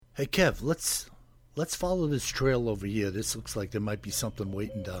Hey Kev, let's follow this trail over here. This looks like there might be something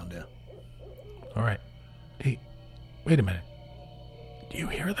waiting down there. All right. Hey, wait a minute. Do you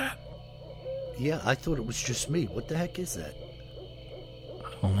hear that? Yeah, I thought it was just me. What the heck is that? I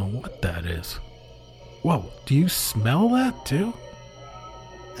don't know what that is. Whoa, do you smell that too?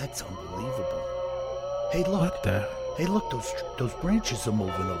 That's unbelievable. Hey, look. What the? Hey, look, those branches are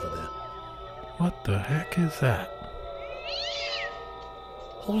moving over there. What the heck is that?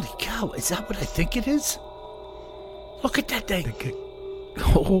 Holy cow, is that what I think it is? Look at that thing.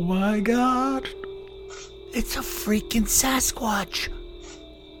 Oh my God. It's a freaking Sasquatch.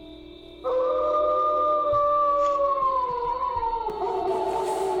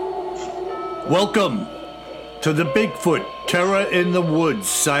 Welcome to the Bigfoot Terror in the Woods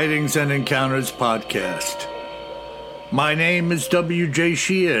Sightings and Encounters podcast. My name is W.J.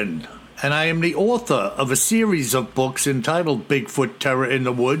 Sheehan, and I am the author of a series of books entitled Bigfoot Terror in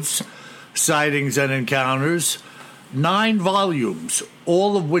the Woods Sightings and Encounters, 9 volumes,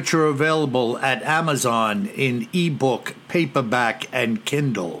 all of which are available at Amazon in ebook, paperback, and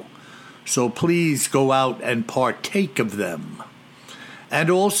Kindle. So please go out and partake of them.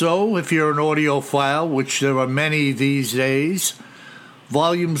 And also, if you're an audiophile, which there are many these days,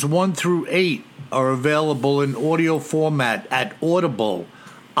 volumes 1 through 8 are available in audio format at Audible,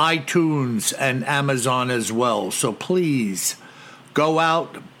 iTunes, and Amazon as well. So please go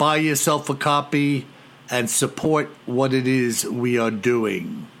out, buy yourself a copy, and support what it is we are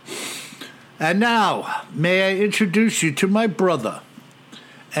doing. And now, may I introduce you to my brother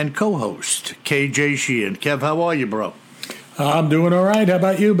and co-host, KJ Sheehan. Kev, how are you, bro? I'm doing all right. How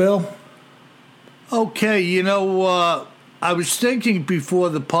about you, Bill? Okay, I was thinking before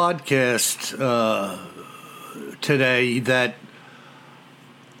the podcast today that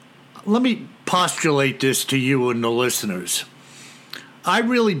let me postulate this to you and the listeners. I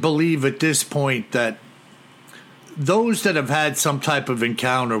really believe at this point that those that have had some type of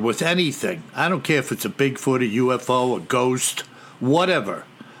encounter with anything, I don't care if it's a Bigfoot, a UFO, a ghost, whatever,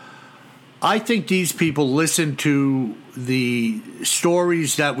 I think these people listen to the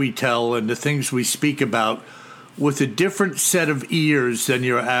stories that we tell and the things we speak about with a different set of ears than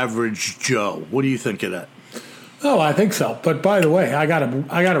your average Joe. What do you think of that? Oh, I think so. But by the way, I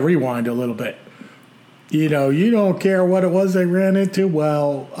gotta rewind a little bit. You don't care what it was they ran into.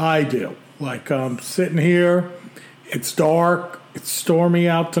 Well, I do. Like I'm sitting here. It's dark. It's stormy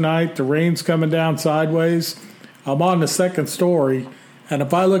out tonight. The rain's coming down sideways. I'm on the second story. And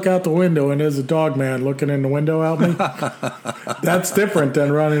if I look out the window and there's a dog man looking in the window at me, that's different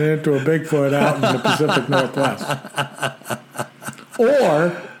than running into a Bigfoot out in the Pacific Northwest.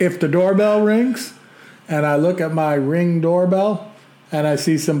 Or if the doorbell rings and I look at my Ring doorbell and I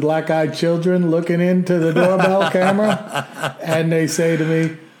see some black-eyed children looking into the doorbell camera and they say to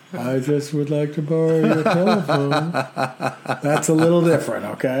me, I just would like to borrow your telephone. That's a little different,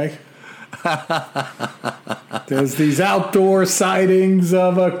 okay? There's these outdoor sightings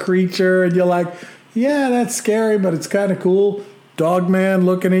of a creature, and you're like, yeah, that's scary, but it's kind of cool. Dog man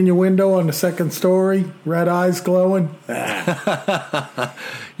looking in your window on the second story, red eyes glowing. I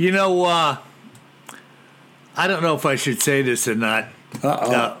don't know if I should say this or not.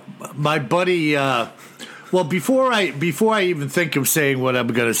 My buddy, before I even think of saying what I'm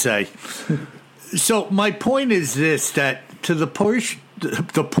going to say, so my point is this, that to the poison.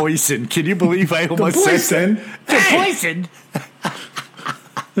 Can you believe I almost said the poison?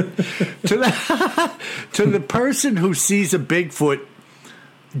 To the person who sees a Bigfoot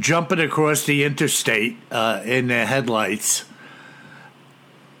jumping across the interstate in their headlights,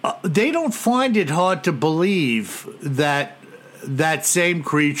 they don't find it hard to believe that same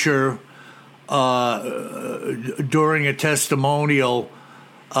creature during a testimonial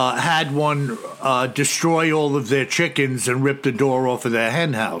had one destroy all of their chickens and rip the door off of their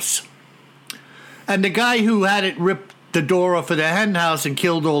hen house. And the guy who had it rip the door off of their hen house and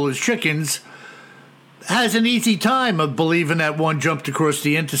killed all his chickens has an easy time of believing that one jumped across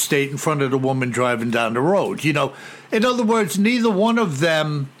the interstate in front of the woman driving down the road. In other words, neither one of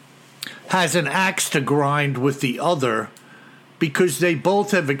them has an axe to grind with the other because they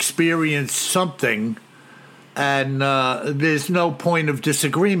both have experienced something. And there's no point of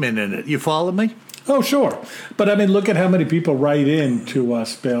disagreement in it. You follow me? Oh, sure. But, I mean, look at how many people write in to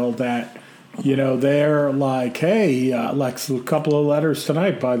us, Bill, that, they're like, hey, like a couple of letters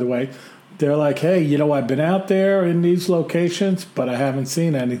tonight, by the way. They're like, hey, I've been out there in these locations, but I haven't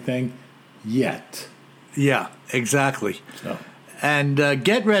seen anything yet. Yeah, exactly. So. And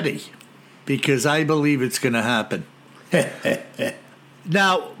get ready, because I believe it's going to happen.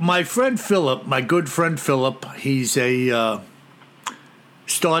 Now, my friend Philip, my good friend Philip, he's a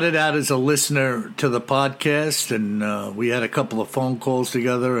started out as a listener to the podcast, and we had a couple of phone calls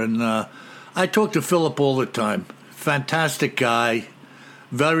together, and I talk to Philip all the time. Fantastic guy,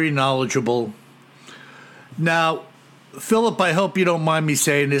 very knowledgeable. Now, Philip, I hope you don't mind me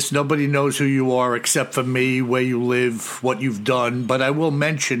saying this. Nobody knows who you are except for me, where you live, what you've done. But I will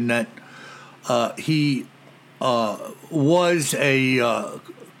mention that he was a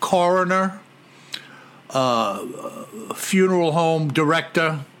coroner, funeral home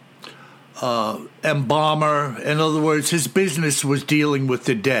director, embalmer. In other words, his business was dealing with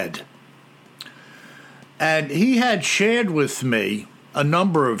the dead. And he had shared with me a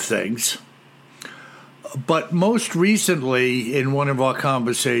number of things. But most recently, in one of our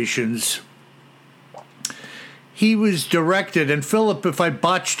conversations, he was directed, and Philip, if I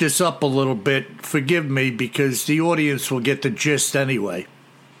botch this up a little bit, forgive me, because the audience will get the gist anyway.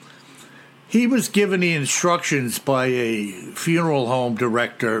 He was given the instructions by a funeral home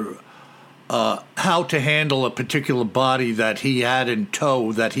director how to handle a particular body that he had in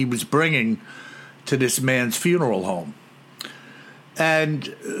tow that he was bringing to this man's funeral home. And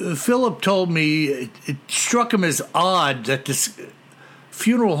Philip told me it struck him as odd that this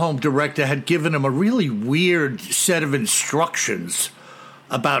funeral home director had given him a really weird set of instructions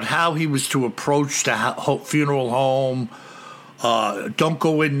about how he was to approach the funeral home. Don't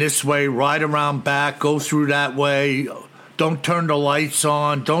go in this way, ride around back, go through that way, don't turn the lights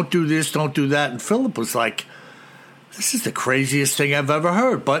on, don't do this, don't do that. And Philip was like, this is the craziest thing I've ever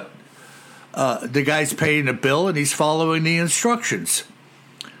heard, but the guy's paying a bill and he's following the instructions.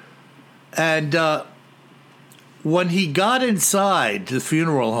 And when he got inside the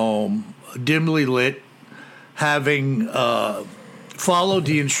funeral home, dimly lit, having followed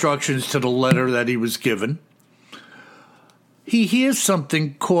the instructions to the letter that he was given, he hears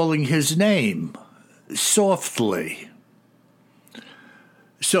something calling his name softly.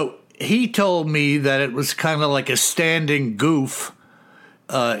 So he told me that it was kind of like a standing goof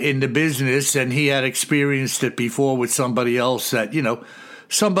in the business, and he had experienced it before with somebody else that,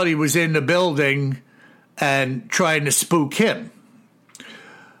 somebody was in the building and trying to spook him.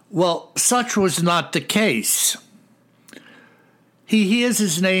 Well, such was not the case. He hears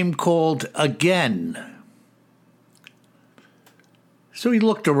his name called again. So he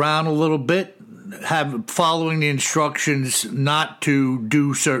looked around a little bit, following the instructions not to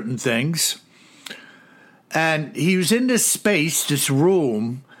do certain things. And he was in this space, this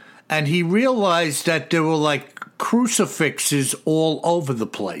room, and he realized that there were like crucifixes all over the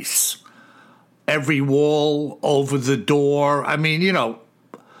place. Every wall, over the door. I mean,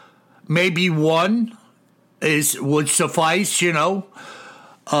 maybe one would suffice,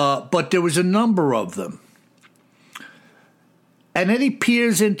 but there was a number of them. And then he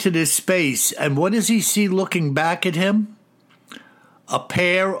peers into this space, and what does he see looking back at him? A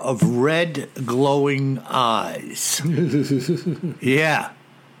pair of red glowing eyes. Yeah.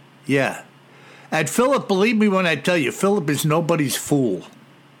 And Philip, believe me when I tell you, Philip is nobody's fool.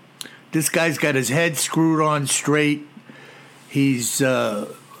 This guy's got his head screwed on straight. He's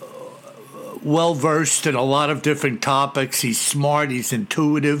well-versed in a lot of different topics. He's smart. He's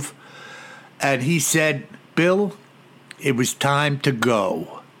intuitive. And he said, Bill, it was time to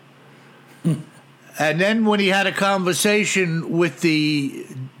go. And then when he had a conversation with the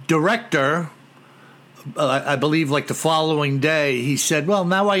director, I believe like the following day, he said, well,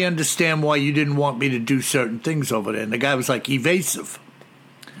 now I understand why you didn't want me to do certain things over there. And the guy was like evasive.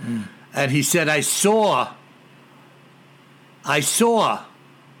 And he said, I saw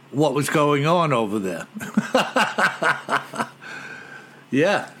what was going on over there.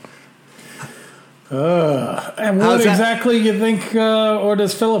 Yeah. And what exactly you think, or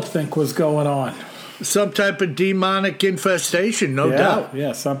does Philip think was going on? Some type of demonic infestation, no doubt.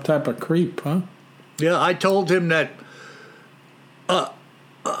 Yeah, some type of creep, huh? Yeah, I told him that,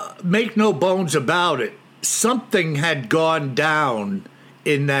 make no bones about it, something had gone down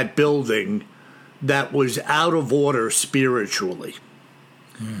in that building that was out of order spiritually.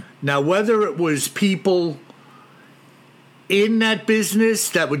 Now, whether it was people in that business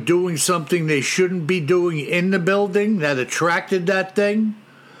that were doing something they shouldn't be doing in the building that attracted that thing,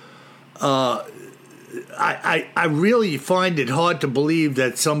 I really find it hard to believe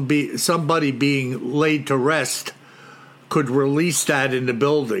that somebody being laid to rest could release that in the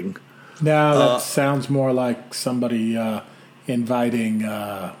building. No, that sounds more like somebody inviting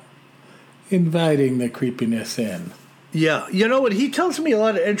the creepiness in. Yeah, you know what? He tells me a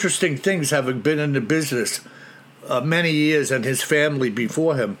lot of interesting things, having been in the business many years, and his family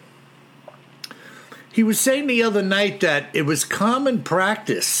before him. He was saying the other night that it was common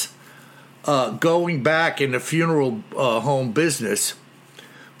practice going back in the funeral home business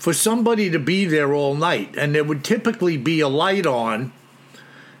for somebody to be there all night. And there would typically be a light on,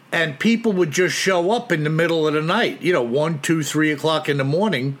 and people would just show up in the middle of the night, 1, 2, 3 o'clock in the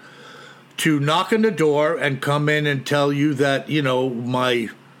morning, to knock on the door and come in and tell you that,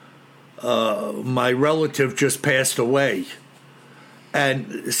 my relative just passed away.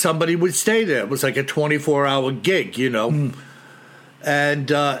 And somebody would stay there. It was like a 24-hour gig,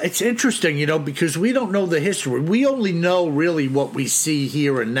 And it's interesting, because we don't know the history. We only know really what we see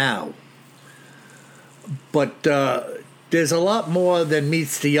here and now. But there's a lot more than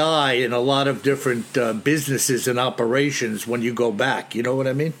meets the eye in a lot of different businesses and operations when you go back. You know what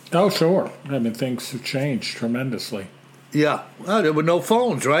I mean? Oh, sure. I mean, things have changed tremendously. Yeah. Well, there were no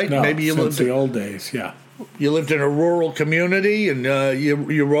phones, right? No, Maybe you since lived the old days, yeah. You lived in a rural community, and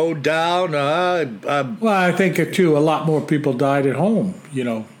you rode down. Well, I think, too, a lot more people died at home,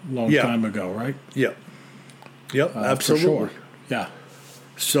 long time ago, right? Yeah. Yep, absolutely. For sure. Yeah.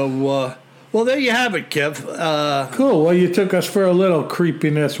 So, well, there you have it, Kev. Cool. Well, you took us for a little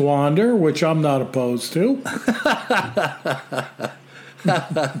creepiness wander, which I'm not opposed to.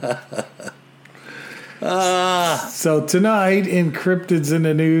 So tonight, in Cryptids in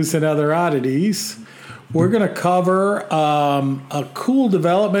the News and Other Oddities, we're going to cover a cool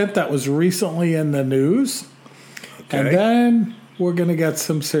development that was recently in the news. Okay. And then we're going to get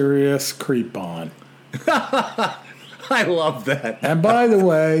some serious creep on. I love that. And by the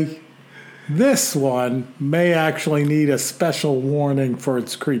way, this one may actually need a special warning for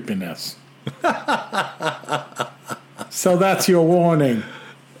its creepiness. So that's your warning.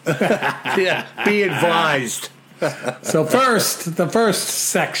 Yeah, be advised. So the first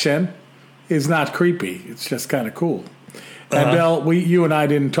section is not creepy. It's just kind of cool. And Bill, you and I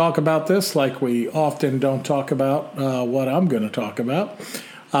didn't talk about this like we often don't talk about what I'm going to talk about.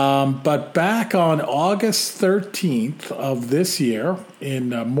 But back on August 13th of this year, in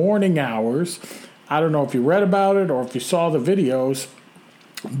morning hours, I don't know if you read about it or if you saw the videos,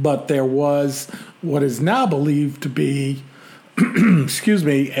 but there was what is now believed to be,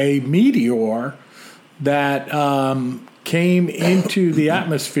 a meteor that came into the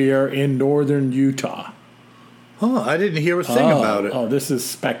atmosphere in northern Utah. Oh, I didn't hear a thing about it. Oh, this is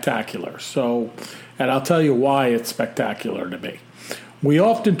spectacular. So, and I'll tell you why it's spectacular to me. We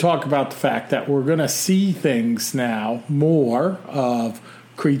often talk about the fact that we're going to see things now, more of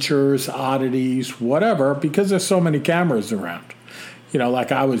creatures, oddities, whatever, because there's so many cameras around.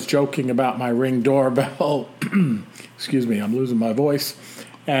 Like I was joking about my Ring doorbell. Excuse me, I'm losing my voice.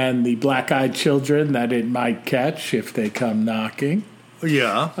 And the black-eyed children that it might catch if they come knocking.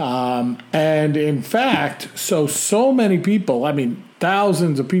 Yeah. And in fact, so many people,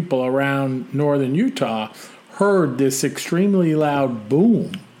 thousands of people around northern Utah heard this extremely loud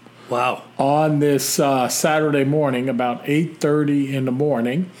boom. Wow. On this Saturday morning, about 8:30 in the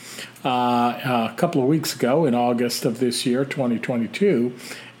morning, a couple of weeks ago in August of this year, 2022,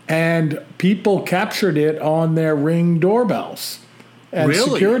 and people captured it on their Ring doorbells and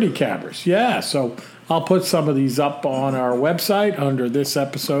security cameras. Yeah, so I'll put some of these up on our website under this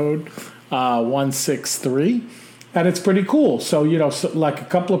episode 163, and it's pretty cool. So, like a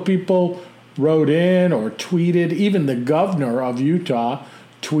couple of people wrote in or tweeted. Even the governor of Utah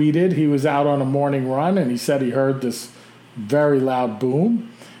tweeted. He was out on a morning run, and he said he heard this very loud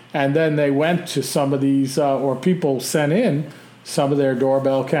boom. And then they went to some of these, or people sent in some of their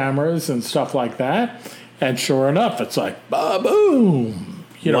doorbell cameras and stuff like that. And sure enough, it's like, boom,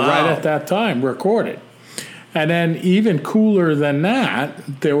 wow. Right at that time, recorded. And then even cooler than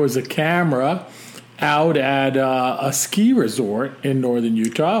that, there was a camera out at a ski resort in northern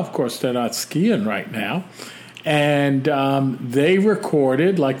Utah. Of course, they're not skiing right now. And they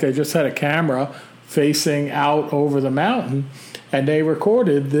recorded, like they just had a camera facing out over the mountain, and they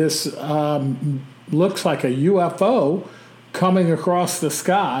recorded this, looks like a UFO coming across the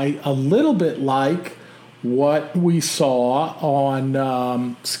sky, a little bit like what we saw on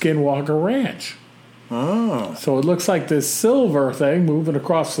Skinwalker Ranch. Oh. So it looks like this silver thing moving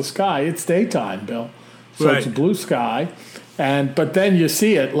across the sky. It's daytime, Bill. So right. It's blue sky. But then you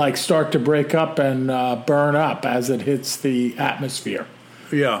see it like start to break up and burn up as it hits the atmosphere.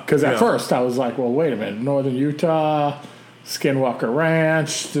 Yeah. Because at first I was like, well, wait a minute. Northern Utah, Skinwalker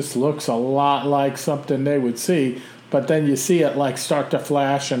Ranch, this looks a lot like something they would see. But then you see it like start to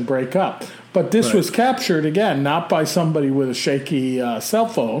flash and break up. But this was captured, again, not by somebody with a shaky cell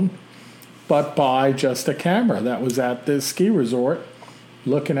phone, but by just a camera that was at this ski resort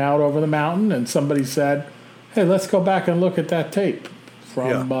looking out over the mountain. And somebody said, hey, let's go back and look at that tape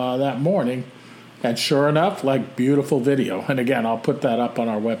from that morning. And sure enough, like beautiful video. And again, I'll put that up on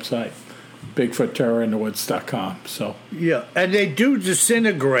our website. BigfootTerrorInTheWoods.com. So Yeah, and they do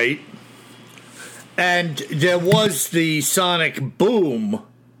disintegrate. And there was the sonic boom,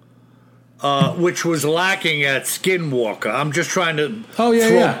 which was lacking at Skinwalker. I'm just trying to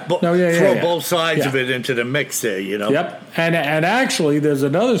throw both sides of it into the mix there, you know? Yep. And actually, there's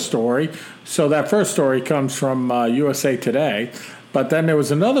another story. So that first story comes from USA Today. But then there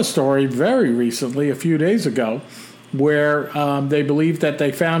was another story very recently, a few days ago, where they believe that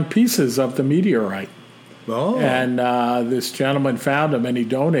they found pieces of the meteorite. Oh. And this gentleman found them, and he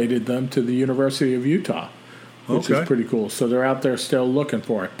donated them to the University of Utah, which is pretty cool. So they're out there still looking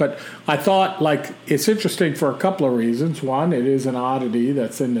for it. But I thought, it's interesting for a couple of reasons. One, it is an oddity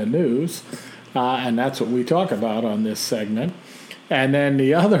that's in the news, and that's what we talk about on this segment. And then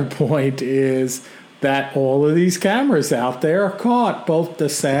the other point is that all of these cameras out there caught both the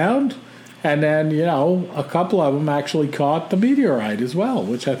sound and then, a couple of them actually caught the meteorite as well,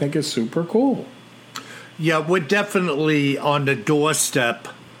 which I think is super cool. Yeah, we're definitely on the doorstep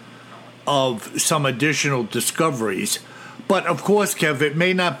of some additional discoveries. But, of course, Kev, it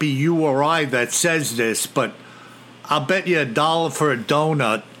may not be you or I that says this, but I'll bet you $1 for a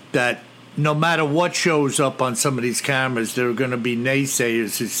donut that no matter what shows up on some of these cameras, there are going to be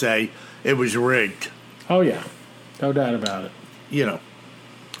naysayers who say it was rigged. Oh, yeah. No doubt about it.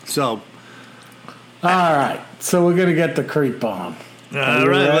 So. All right. So we're going to get the creep on. All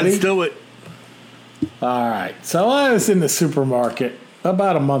right, let's do it. All right. So I was in the supermarket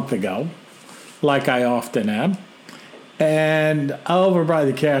about a month ago, like I often am. And over by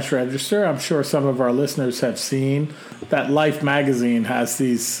the cash register, I'm sure some of our listeners have seen that Life magazine has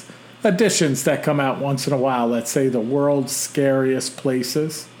these editions that come out once in a while that say the world's scariest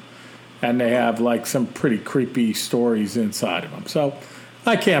places. And they have some pretty creepy stories inside of them. So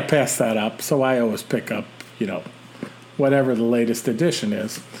I can't pass that up. So I always pick up, whatever the latest edition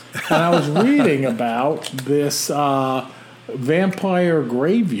is. And I was reading about this vampire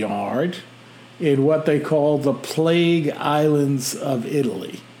graveyard in what they call the Plague Islands of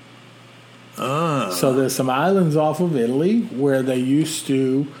Italy. So there's some islands off of Italy where they used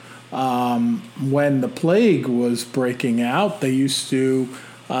to, when the plague was breaking out, they used to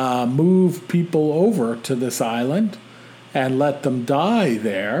move people over to this island and let them die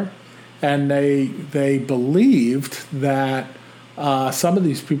there. And they believed that some of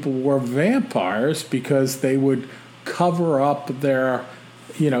these people were vampires because they would cover up their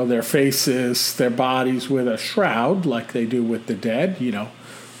faces, their bodies with a shroud like they do with the dead,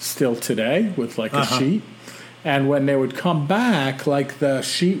 still today with a sheet. And when they would come back, the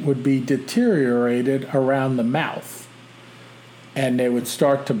sheet would be deteriorated around the mouth. And they would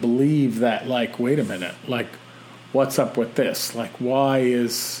start to believe that, wait a minute, what's up with this? Why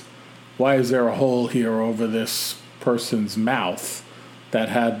is there a hole here over this person's mouth that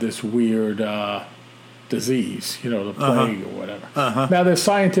had this weird disease, the plague or whatever? Now, there's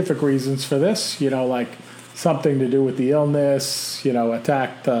scientific reasons for this, something to do with the illness,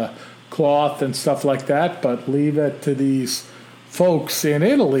 attack the cloth and stuff like that, but leave it to these folks in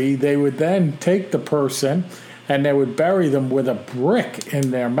Italy. They would then take the person and they would bury them with a brick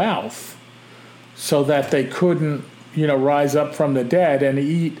in their mouth so that they couldn't, rise up from the dead and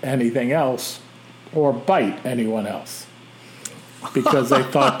eat anything else or bite anyone else because they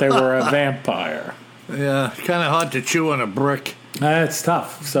thought they were a vampire. Yeah, kind of hard to chew on a brick. That's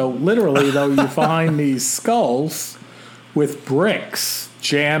tough. So literally, though, you find these skulls with bricks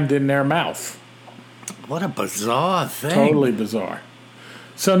jammed in their mouth. What a bizarre thing. Totally bizarre.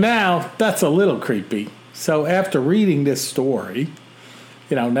 So now, that's a little creepy. So after reading this story,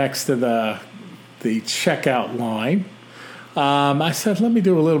 next to the checkout line, I said, let me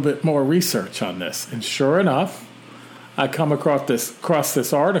do a little bit more research on this. And sure enough, I come across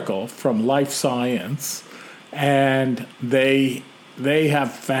this article from Life Science, and they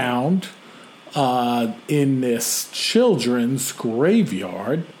have found in this children's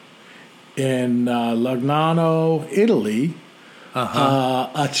graveyard in Legnano, Italy,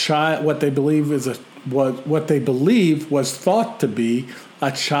 a child. What they believe was thought to be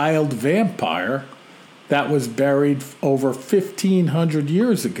a child vampire that was buried over 1,500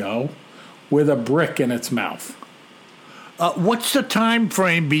 years ago with a brick in its mouth. What's the time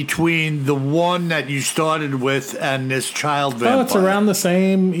frame between the one that you started with and this child vampire? Oh, it's around the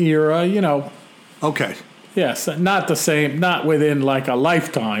same era, Okay. Yes, not the same, not within a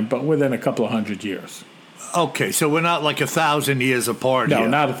lifetime, but within a couple of hundred years. Okay, so we're not 1,000 years apart No, here.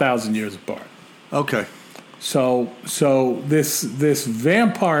 not 1,000 years apart. Okay. So this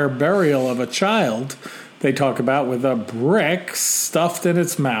vampire burial of a child they talk about with a brick stuffed in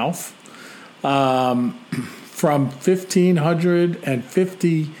its mouth from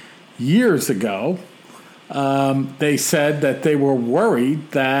 1,550 years ago, they said that they were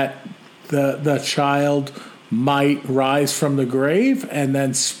worried that the child might rise from the grave and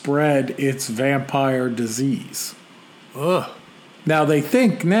then spread its vampire disease. Ugh. Now, they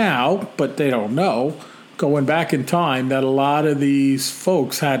think now, but they don't know, going back in time, that a lot of these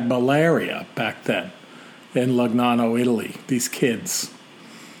folks had malaria back then in Legnano, Italy, these kids.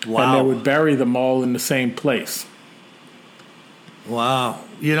 Wow. And they would bury them all in the same place. Wow.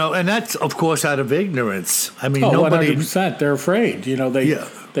 And that's, of course, out of ignorance. I mean, Oh, nobody... 100%. They're afraid.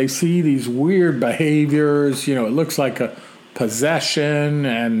 They see these weird behaviors. It looks like a possession.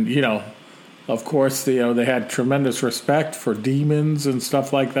 And, of course, they had tremendous respect for demons and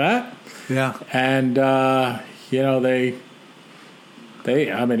stuff like that. Yeah. And, they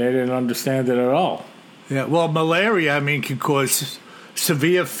didn't understand it at all. Yeah. Well, malaria, can cause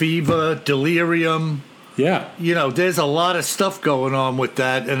severe fever, delirium. Yeah. There's a lot of stuff going on with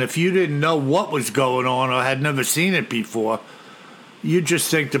that. And if you didn't know what was going on or had never seen it before, you'd just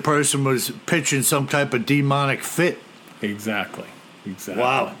think the person was pitching some type of demonic fit. Exactly.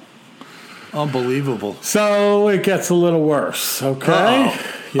 Wow. Unbelievable. So it gets a little worse, okay? Uh-oh.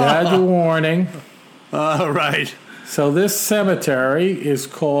 You had your warning. All right. So this cemetery is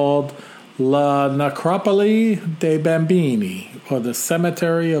called La Necropoli dei Bambini, or the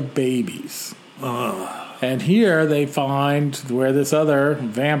Cemetery of Babies. And here they find where this other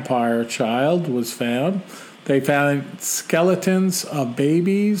vampire child was found. They found skeletons of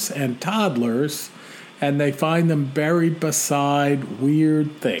babies and toddlers, and they find them buried beside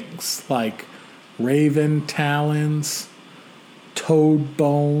weird things like raven talons, toad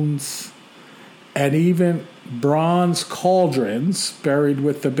bones, and even bronze cauldrons buried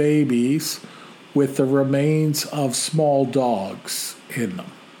with the babies with the remains of small dogs in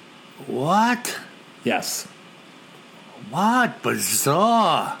them. What? Yes. What?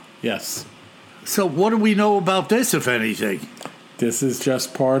 Bizarre. Yes. So what do we know about this, if anything? This is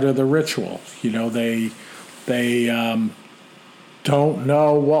just part of the ritual. They don't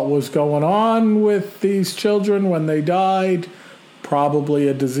know what was going on with these children when they died. Probably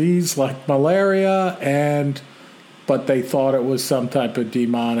a disease like malaria, but they thought it was some type of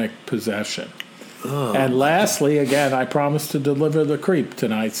demonic possession. Ugh. And lastly, again, I promised to deliver the creep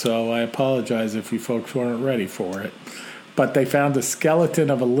tonight, so I apologize if you folks weren't ready for it. But they found a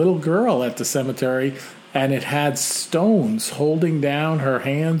skeleton of a little girl at the cemetery, and it had stones holding down her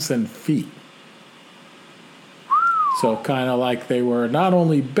hands and feet. So kind of like they were not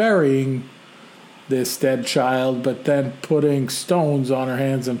only burying this dead child, but then putting stones on her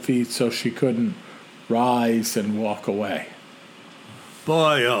hands and feet so she couldn't rise and walk away.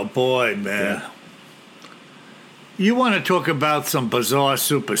 Boy, oh boy, man. Yeah. You want to talk about some bizarre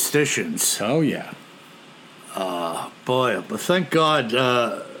superstitions. Oh, yeah. Boy, but thank God,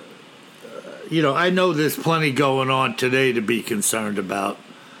 I know there's plenty going on today to be concerned about,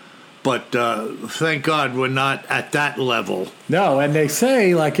 but thank God we're not at that level. No, and they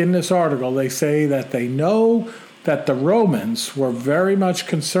say, like in this article, they say that they know that the Romans were very much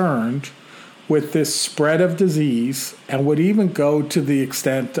concerned with this spread of disease and would even go to the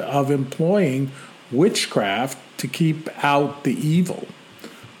extent of employing witchcraft to keep out the evil.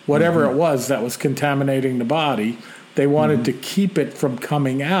 Whatever it was that was contaminating the body, they wanted to keep it from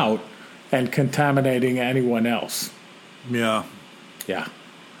coming out and contaminating anyone else. Yeah. Yeah.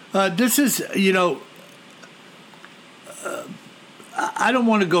 This is, I don't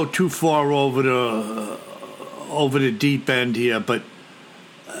want to go too far over the deep end here, but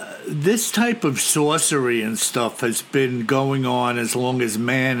this type of sorcery and stuff has been going on as long as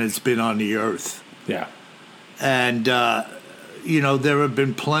man has been on the earth. Yeah. And, there have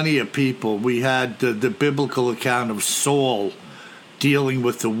been plenty of people. We had the biblical account of Saul dealing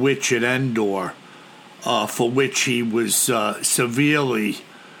with the witch at Endor, for which he was severely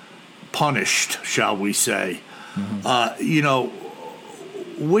punished, shall we say.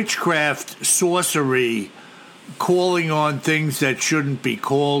 Witchcraft, sorcery, calling on things that shouldn't be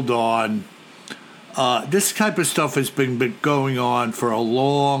called on. This type of stuff has been going on for a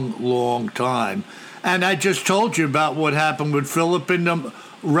long, long time. And I just told you about what happened with Philip in the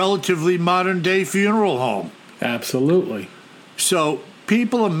relatively modern-day funeral home. Absolutely. So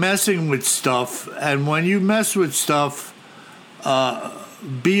people are messing with stuff, and when you mess with stuff,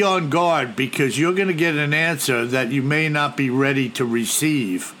 be on guard, because you're going to get an answer that you may not be ready to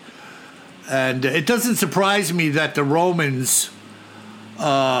receive. And it doesn't surprise me that the Romans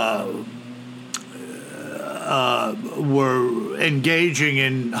were engaging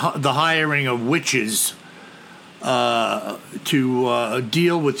in the hiring of witches to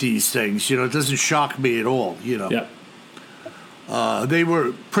deal with these things. It doesn't shock me at all, Yep. They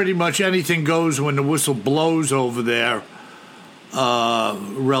were pretty much anything goes when the whistle blows over there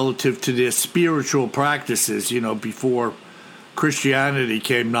relative to their spiritual practices, before Christianity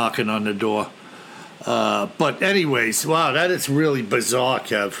came knocking on the door. But anyways, wow, that is really bizarre,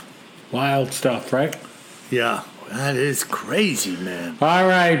 Kev. Wild stuff, right? Yeah, that is crazy, man. All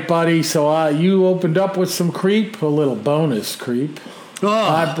right, buddy. So you opened up with some creep, a little bonus creep. Oh.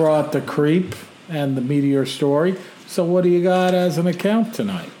 I brought the creep and the meteor story. So what do you got as an account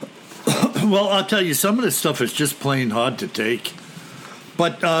tonight? Well, I'll tell you, some of this stuff is just plain hard to take.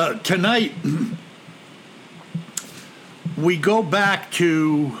 But tonight, we go back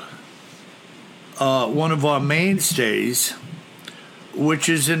to one of our mainstays, which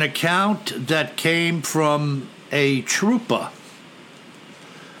is an account that came from a trooper.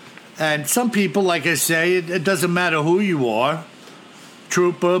 And some people, like I say, it doesn't matter who you are.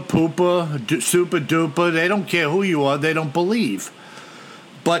 Trooper, pooper, super duper, they don't care who you are, they don't believe.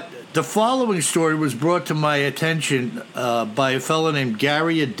 But the following story was brought to my attention by a fellow named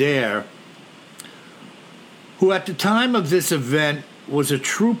Gary Adair, who at the time of this event was a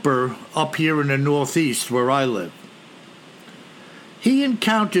trooper up here in the Northeast where I live. He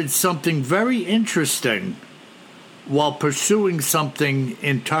encountered something very interesting while pursuing something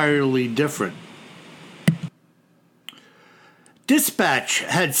entirely different. Dispatch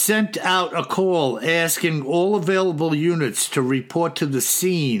had sent out a call asking all available units to report to the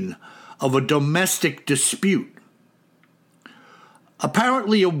scene of a domestic dispute.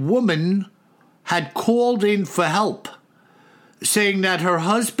 Apparently, a woman had called in for help, saying that her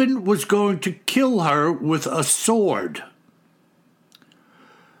husband was going to kill her with a sword.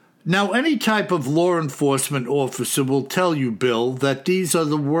 Now, any type of law enforcement officer will tell you, Bill, that these are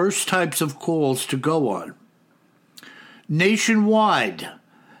the worst types of calls to go on. Nationwide,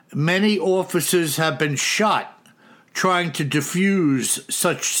 many officers have been shot trying to defuse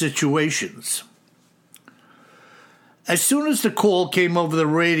such situations. As soon as the call came over the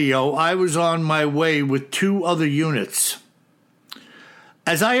radio, I was on my way with 2 other units.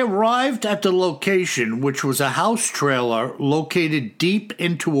 As I arrived at the location, which was a house trailer located deep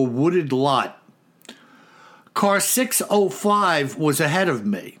into a wooded lot, car 605 was ahead of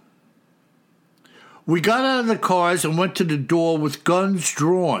me. We got out of the cars and went to the door with guns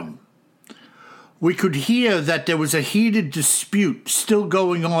drawn. We could hear that there was a heated dispute still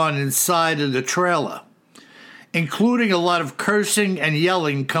going on inside of the trailer, including a lot of cursing and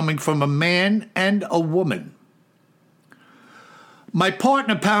yelling coming from a man and a woman. My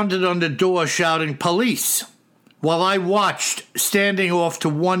partner pounded on the door shouting, "Police," while I watched, standing off to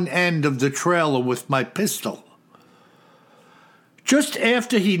one end of the trailer with my pistol. Just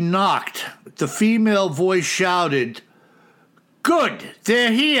after he knocked, the female voice shouted, "Good,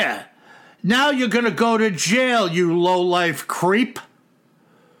 they're here. Now you're going to go to jail, you low-life creep."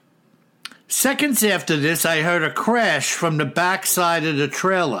 Seconds after this, I heard a crash from the backside of the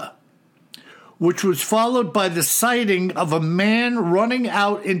trailer, which was followed by the sighting of a man running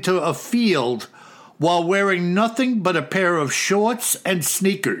out into a field while wearing nothing but a pair of shorts and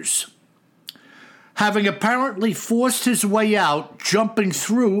sneakers, having apparently forced his way out, jumping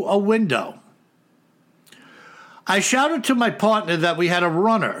through a window. I shouted to my partner that we had a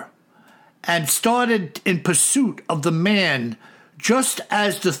runner and started in pursuit of the man just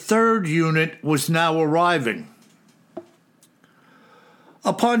as the 3rd unit was now arriving.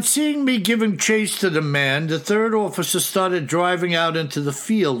 Upon seeing me giving chase to the man, the 3rd officer started driving out into the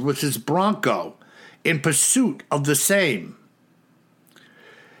field with his Bronco in pursuit of the same.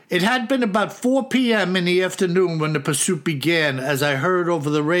 It had been about 4 p.m. in the afternoon when the pursuit began, as I heard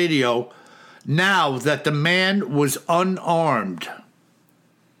over the radio now that the man was unarmed.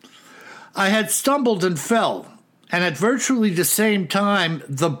 I had stumbled and fell, and at virtually the same time,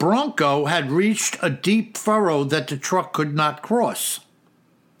 the Bronco had reached a deep furrow that the truck could not cross.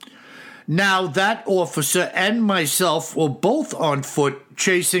 Now that officer and myself were both on foot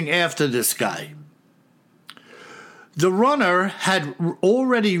chasing after this guy. The runner had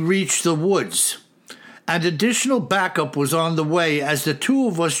already reached the woods, and additional backup was on the way as the 2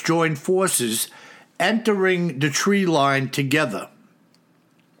 of us joined forces, entering the tree line together.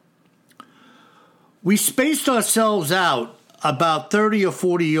 We spaced ourselves out about 30 or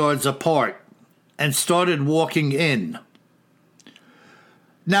 40 yards apart and started walking in.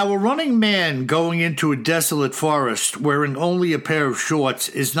 Now, a running man going into a desolate forest wearing only a pair of shorts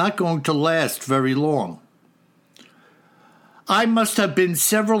is not going to last very long. I must have been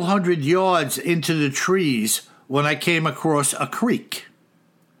several hundred yards into the trees when I came across a creek,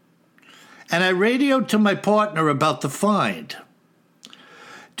 and I radioed to my partner about the find.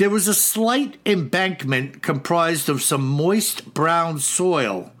 There was a slight embankment comprised of some moist brown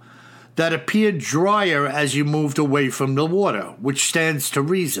soil that appeared drier as you moved away from the water, which stands to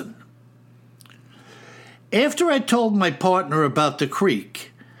reason. After I told my partner about the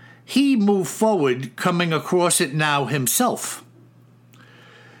creek, he moved forward, coming across it now himself.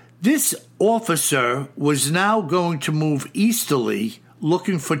 This officer was now going to move easterly,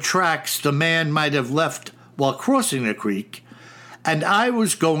 looking for tracks the man might have left while crossing the creek, and I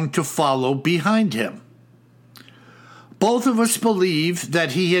was going to follow behind him. Both of us believed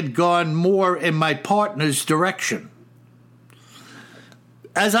that he had gone more in my partner's direction.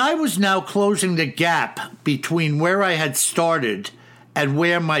 As I was now closing the gap between where I had started and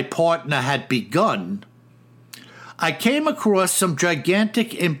where my partner had begun, I came across some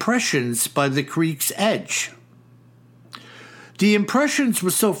gigantic impressions by the creek's edge. The impressions were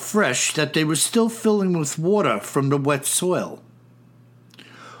so fresh that they were still filling with water from the wet soil.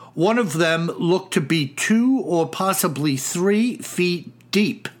 One of them looked to be 2 or possibly 3 feet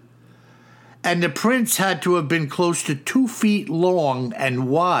deep, and the prints had to have been close to 2 feet long and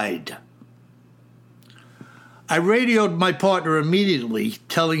wide. I radioed my partner immediately,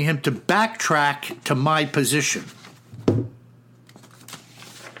 telling him to backtrack to my position.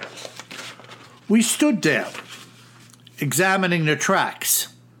 We stood there, examining the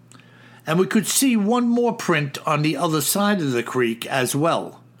tracks, and we could see one more print on the other side of the creek as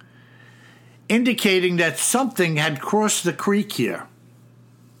well, indicating that something had crossed the creek here.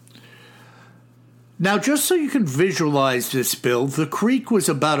 Now, just so you can visualize this, Bill, the creek was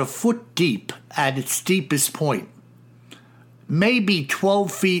about a foot deep at its deepest point, maybe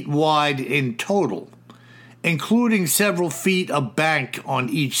 12 feet wide in total, including several feet of bank on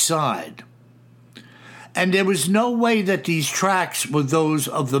each side. And there was no way that these tracks were those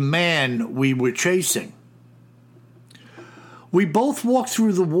of the man we were chasing. We both walked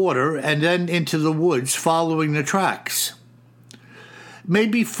through the water and then into the woods following the tracks.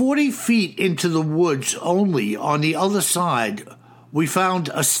 Maybe 40 feet into the woods only on the other side, we found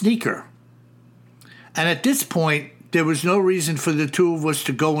a sneaker. And at this point, there was no reason for the two of us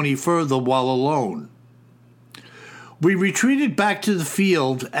to go any further while alone. We retreated back to the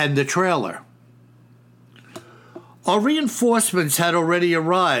field and the trailer. Our reinforcements had already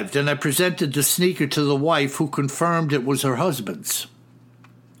arrived, and I presented the sneaker to the wife, who confirmed it was her husband's.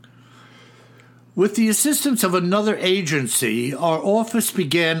 With the assistance of another agency, our office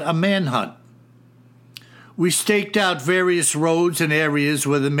began a manhunt. We staked out various roads and areas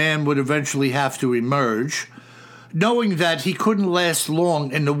where the man would eventually have to emerge, knowing that he couldn't last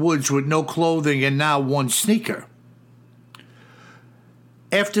long in the woods with no clothing and now one sneaker.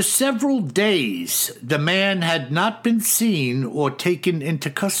 After several days, the man had not been seen or taken into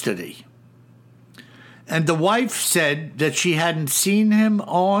custody, and the wife said that she hadn't seen him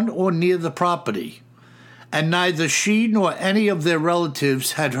on or near the property, and neither she nor any of their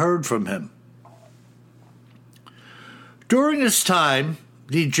relatives had heard from him. During this time,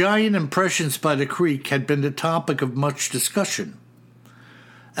 the giant impressions by the creek had been the topic of much discussion,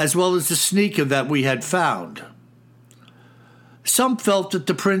 as well as the sneaker that we had found. Some felt that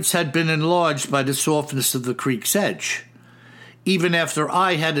the prints had been enlarged by the softness of the creek's edge, even after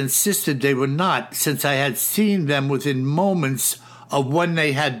I had insisted they were not, since I had seen them within moments of when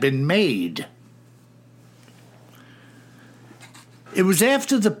they had been made. It was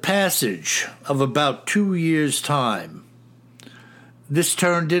after the passage of about 2 years' time. This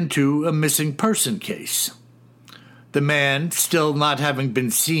turned into a missing person case, the man still not having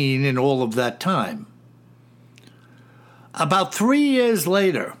been seen in all of that time. About 3 years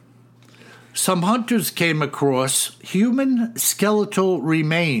later, some hunters came across human skeletal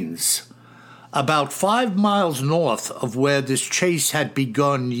remains about 5 miles north of where this chase had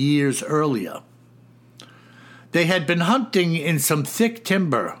begun years earlier. They had been hunting in some thick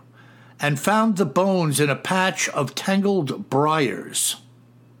timber and found the bones in a patch of tangled briars.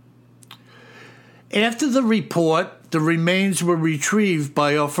 After the report, the remains were retrieved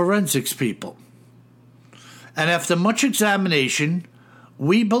by our forensics people. And after much examination,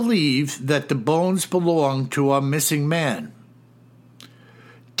 we believe that the bones belonged to our missing man.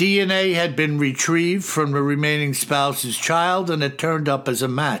 DNA had been retrieved from the remaining spouse's child, and it turned up as a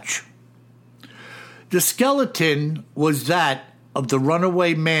match. The skeleton was that of the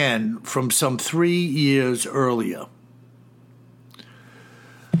runaway man from some 3 years earlier.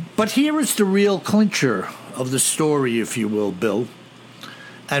 But here is the real clincher of the story, if you will, Bill,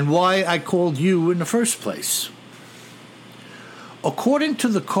 and why I called you in the first place. According to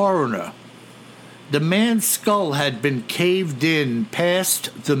the coroner, the man's skull had been caved in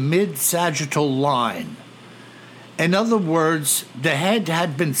past the mid-sagittal line, In other words, the head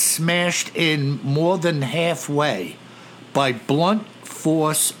had been smashed in more than halfway by blunt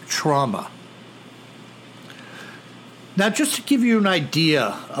force trauma. Now, just to give you an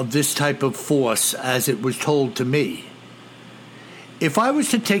idea of this type of force as it was told to me, if I was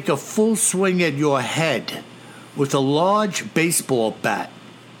to take a full swing at your head with a large baseball bat,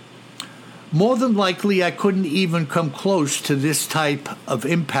 more than likely I couldn't even come close to this type of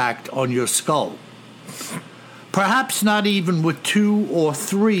impact on your skull. Perhaps not even with 2 or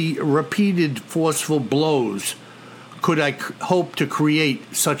 3 repeated forceful blows could I hope to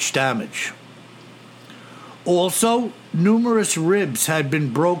create such damage. Also, numerous ribs had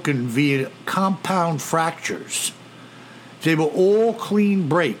been broken via compound fractures. They were all clean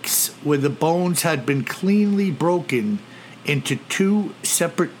breaks where the bones had been cleanly broken into 2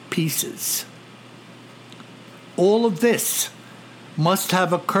 separate pieces. All of this must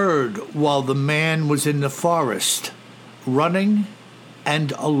have occurred while the man was in the forest, running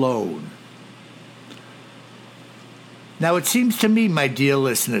and alone. Now it seems to me, my dear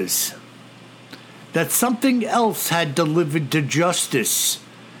listeners, that something else had delivered to justice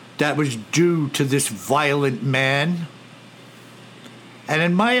that was due to this violent man. And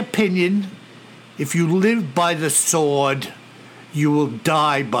in my opinion, if you live by the sword, you will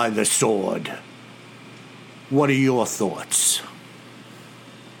die by the sword. What are your thoughts?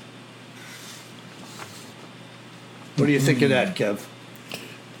 What do you think of that, Kev?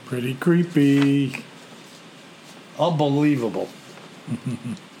 Pretty creepy. Unbelievable.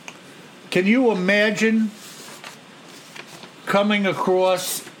 Can you imagine coming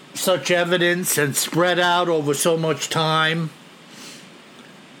across such evidence and spread out over so much time?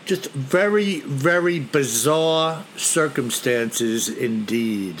 Just very, very bizarre circumstances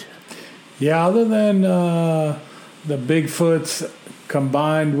indeed. Yeah, other than the Bigfoots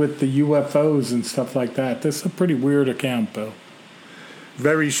combined with the UFOs and stuff like that, this is a pretty weird account, Bill.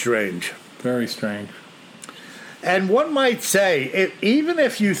 Very strange. Very strange. And one might say, even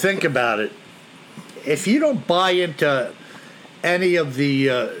if you think about it, if you don't buy into any of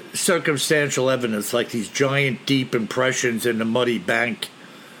the circumstantial evidence, like these giant deep impressions in the muddy bank,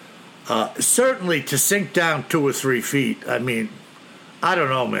 certainly to sink down 2 or 3 feet, I mean, I don't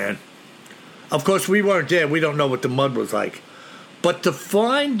know, man. Of course, we weren't there. We don't know what the mud was like. But to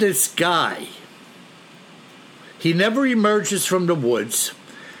find this guy, he never emerges from the woods.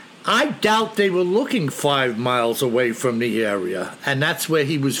 I doubt they were looking 5 miles away from the area, and that's where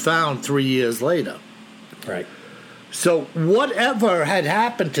he was found 3 years later. Right. So whatever had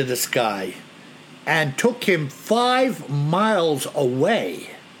happened to this guy and took him 5 miles away,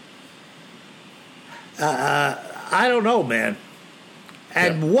 I don't know, man.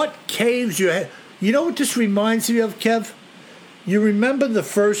 And what caves you had. You know what this reminds me of, Kev? You remember the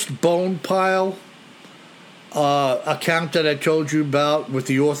first bone pile account that I told you about with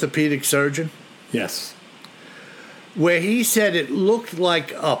the orthopedic surgeon? Yes. Where he said it looked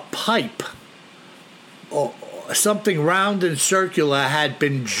like a pipe or something round and circular had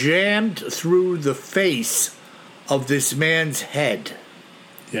been jammed through the face of this man's head.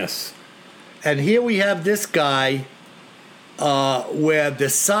 Yes. And here we have this guy where the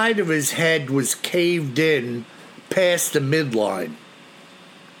side of his head was caved in past the midline.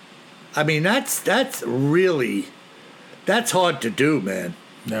 I mean, that's hard to do, man.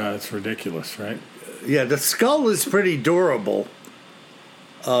 No, it's ridiculous, right? Yeah, the skull is pretty durable,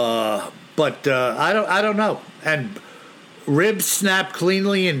 but I don't know. And ribs snapped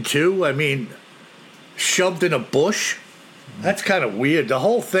cleanly in 2. I mean, shoved in a bush. That's kind of weird. The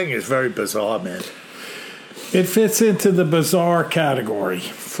whole thing is very bizarre, man. It fits into the bizarre category,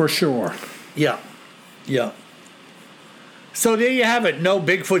 for sure. Yeah. So there you have it. No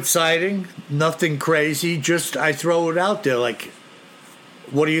Bigfoot sighting, nothing crazy. Just I throw it out there like,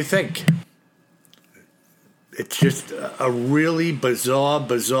 what do you think? It's just a really bizarre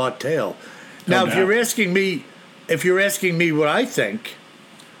tale. Now, if you're asking me what I think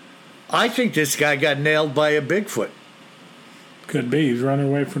this guy got nailed by a Bigfoot. Could be. He's running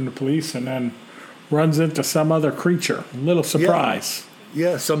away from the police and then runs into some other creature. A little surprise.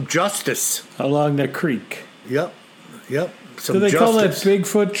 Yeah, some justice. Along the creek. Yep. Some Do they justice. call it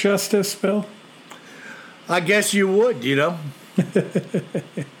Bigfoot justice, Bill? I guess you would, you know.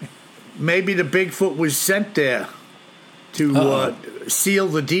 Maybe the Bigfoot was sent there to seal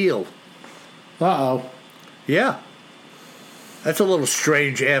the deal. Uh-oh. Yeah. That's a little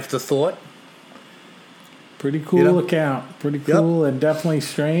strange afterthought. Pretty cool account. Pretty cool and definitely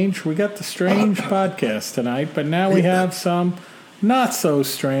strange. We got the strange podcast tonight, but now we have some not so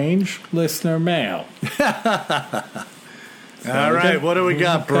strange listener mail. So All right, what do we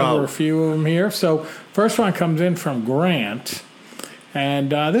got, bro? Cover a few of them here. So first one comes in from Grant.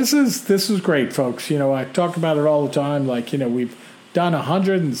 And this is great, folks. You know, I talk about it all the time. Like, you know, we've done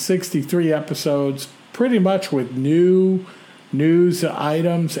 163 episodes pretty much with new news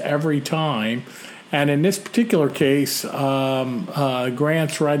items every time. And in this particular case,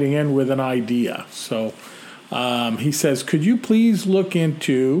 Grant's writing in with an idea. So he says, could you please look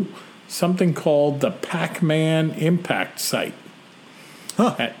into something called the Pac-Man Impact Site?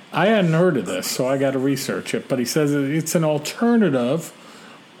 Huh. I hadn't heard of this, so I got to research it. But he says it's an alternative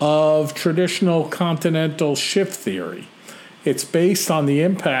of traditional continental shift theory. It's based on the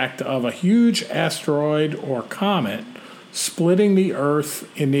impact of a huge asteroid or comet splitting the Earth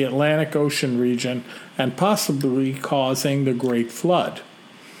in the Atlantic Ocean region and possibly causing the Great Flood.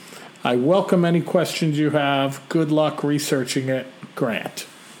 I welcome any questions you have. Good luck researching it, Grant.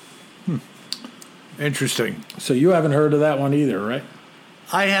 Interesting. So you haven't heard of that one either, right?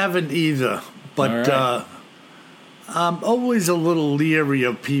 I haven't either, but right. I'm always a little leery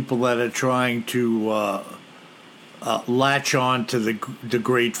of people that are trying to latch on to the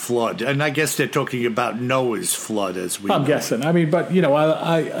Great Flood. And I guess they're talking about Noah's flood, as we I'm know. guessing. I mean, but, you know,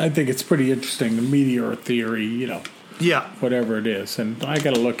 I think it's pretty interesting, the meteor theory, you know. Yeah. Whatever it is. And I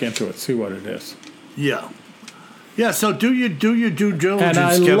got to look into it, see what it is. Yeah. Yeah, so do your due diligence, And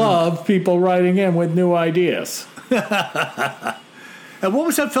I Kevin. love people writing in with new ideas. And what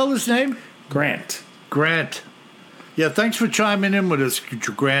was that fella's name? Grant. Grant. Yeah, thanks for chiming in with us,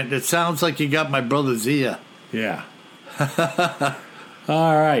 Grant. It sounds like you got my brother's ear. Yeah.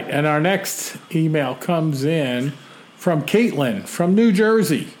 All right. And our next email comes in from Caitlin from New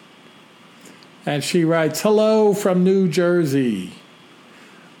Jersey. And she writes, hello from New Jersey.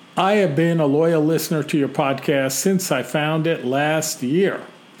 I have been a loyal listener to your podcast since I found it last year.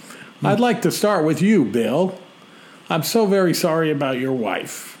 I'd like to start with you, Bill. I'm so very sorry about your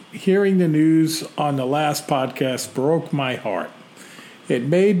wife. Hearing the news on the last podcast broke my heart. It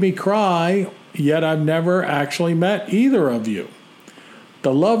made me cry, yet I've never actually met either of you.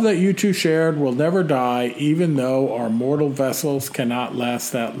 The love that you two shared will never die, even though our mortal vessels cannot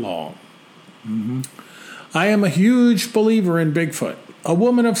last that long. Mm-hmm. I am a huge believer in Bigfoot, a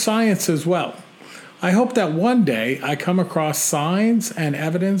woman of science as well. I hope that one day I come across signs and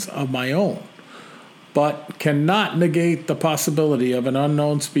evidence of my own, but cannot negate the possibility of an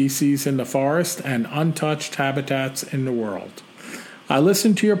unknown species in the forest and untouched habitats in the world. I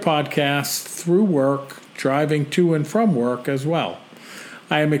listen to your podcast through work, driving to and from work as well.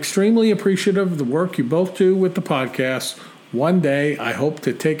 I am extremely appreciative of the work you both do with the podcast. One day, I hope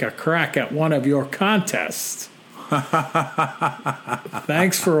to take a crack at one of your contests.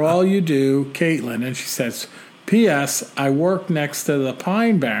 Thanks for all you do, Caitlin. And she says, P.S. I work next to the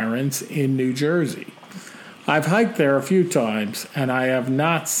Pine Barrens in New Jersey. I've hiked there a few times, and I have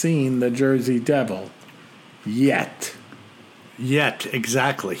not seen the Jersey Devil yet. Yet,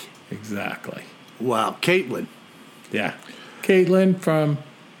 exactly. Exactly. Wow, Caitlin. Yeah. Caitlin from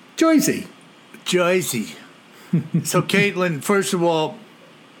Jersey. Jersey. So, Caitlin, first of all,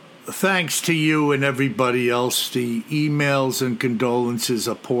 thanks to you and everybody else. The emails and condolences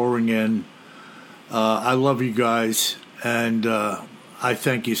are pouring in. I love you guys, and I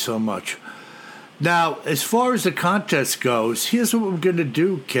thank you so much. Now, as far as the contest goes, here's what we're going to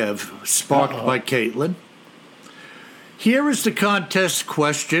do, Kev, sparked by Caitlin. Here is the contest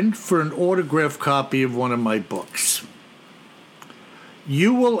question for an autographed copy of one of my books.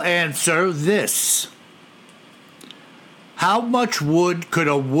 You will answer this. How much wood could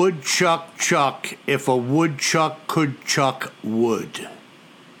a woodchuck chuck if a woodchuck could chuck wood?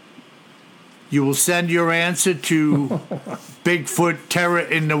 You will send your answer to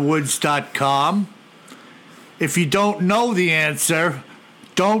BigfootTerrorInTheWoods.com. If you don't know the answer,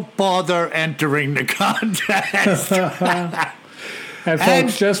 don't bother entering the contest. And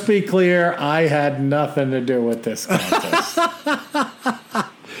folks, just be clear, I had nothing to do with this contest.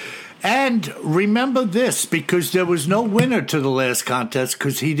 And remember this, because there was no winner to the last contest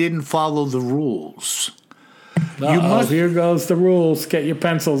because he didn't follow the rules. Here goes the rules. Get your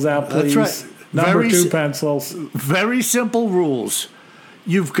pencils out, please. That's right. Number 2 pencils. Very simple rules.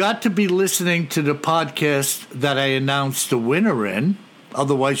 You've got to be listening to the podcast that I announced the winner in.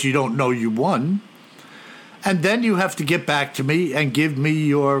 Otherwise, you don't know you won. And then you have to get back to me and give me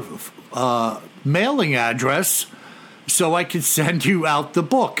your mailing address so I can send you out the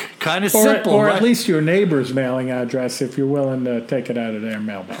book. Kind of simple, or right? at least your neighbor's mailing address if you're willing to take it out of their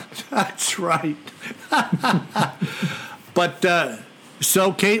mailbox. That's right. But,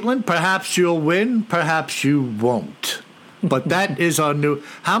 so, Caitlin, perhaps you'll win, perhaps you won't. But that is our new...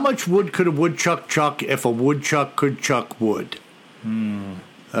 How much wood could a woodchuck chuck if a woodchuck could chuck wood?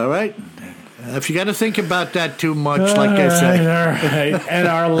 All right? If you got to think about that too much, like I say. All right. And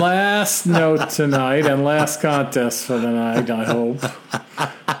our last note tonight, and last contest for the night, I hope,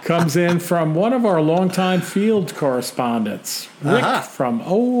 comes in from one of our longtime field correspondents, Rick from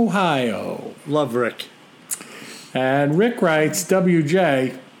Ohio. Love Rick. And Rick writes,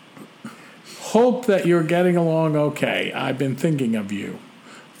 WJ, hope that you're getting along okay. I've been thinking of you.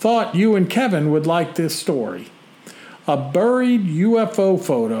 Thought you and Kevin would like this story. A buried UFO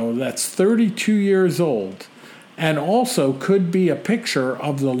photo that's 32 years old and also could be a picture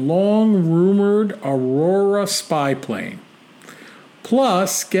of the long-rumored Aurora spy plane.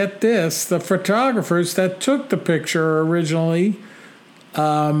 Plus, get this, the photographers that took the picture originally,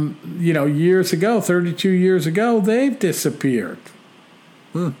 years ago, 32 years ago, they've disappeared.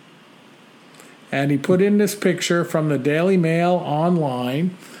 And he put in this picture from the Daily Mail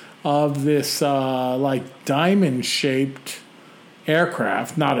online of this diamond-shaped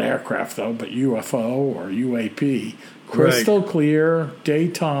aircraft, not aircraft though, but UFO or UAP, crystal clear,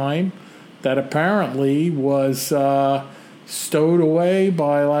 daytime, that apparently was stowed away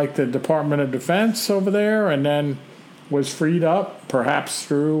by the Department of Defense over there and then was freed up, perhaps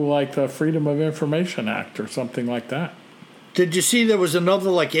through the Freedom of Information Act or something like that. Did you see there was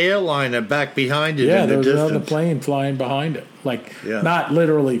another airliner back behind it? Yeah, in there the was distance? another plane flying behind it. Not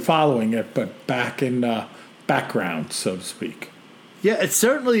literally following it, but back in the background, so to speak. Yeah, it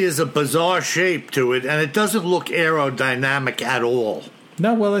certainly is a bizarre shape to it, and it doesn't look aerodynamic at all.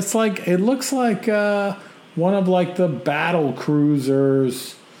 No, well, it looks like one of the battle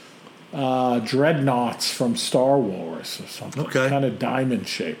cruisers, dreadnoughts from Star Wars or something. Okay. Kind of diamond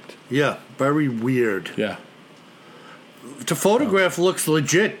shaped. Yeah, very weird. Yeah. The photograph looks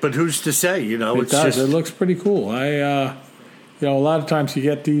legit, but who's to say? It does. It looks pretty cool. A lot of times you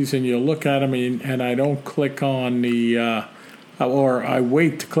get these and you look at them and I don't click on the, or I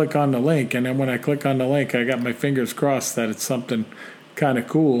wait to click on the link, and then when I click on the link, I got my fingers crossed that it's something kind of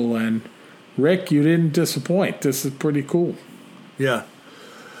cool. And Rick, you didn't disappoint. This is pretty cool. Yeah.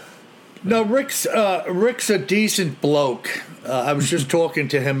 No, Rick's a decent bloke. I was just talking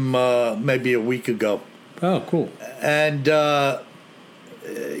to him maybe a week ago. Oh, cool. And,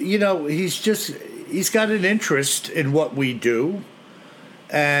 he's got an interest in what we do.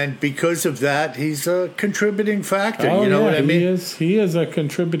 And because of that, he's a contributing factor. Oh, you know what I mean? He is a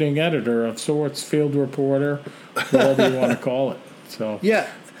contributing editor of sorts, field reporter, whatever you want to call it. So yeah.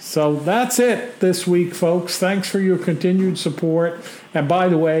 So that's it this week, folks. Thanks for your continued support. And by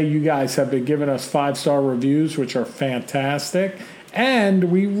the way, you guys have been giving us 5-star reviews, which are fantastic. And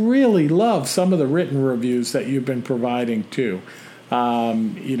we really love some of the written reviews that you've been providing, too. Give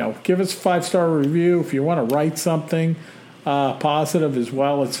us a 5-star review. If you want to write something positive as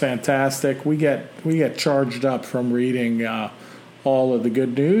well, it's fantastic. We get charged up from reading all of the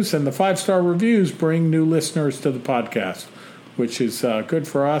good news. And the 5-star reviews bring new listeners to the podcast, which is good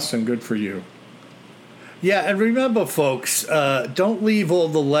for us and good for you. Yeah, and remember, folks, don't leave all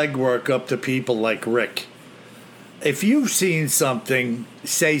the legwork up to people like Rick. If you've seen something,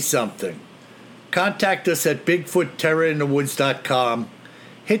 say something. Contact us at BigfootTerrorInTheWoods.com.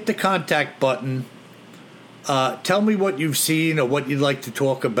 Hit the contact button. Tell me what you've seen or what you'd like to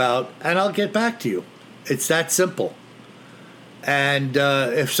talk about, and I'll get back to you. It's that simple. And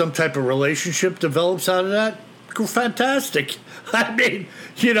if some type of relationship develops out of that, fantastic. I mean,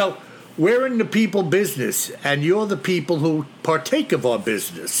 we're in the people business, and you're the people who partake of our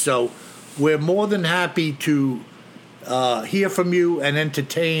business. So we're more than happy to hear from you and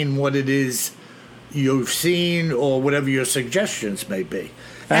entertain what it is you've seen or whatever your suggestions may be.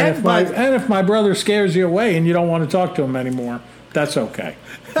 And if my brother scares you away and you don't want to talk to him anymore, that's okay.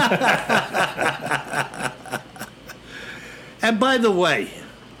 And by the way,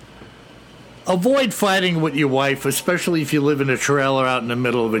 avoid fighting with your wife, especially if you live in a trailer out in the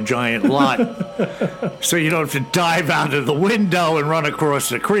middle of a giant lot, so you don't have to dive out of the window and run across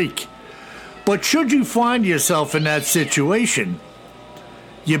the creek. But should you find yourself in that situation,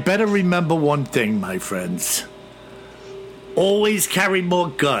 you better remember one thing, my friends. Always carry more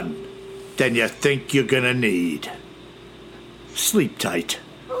gun than you think you're gonna need. Sleep tight.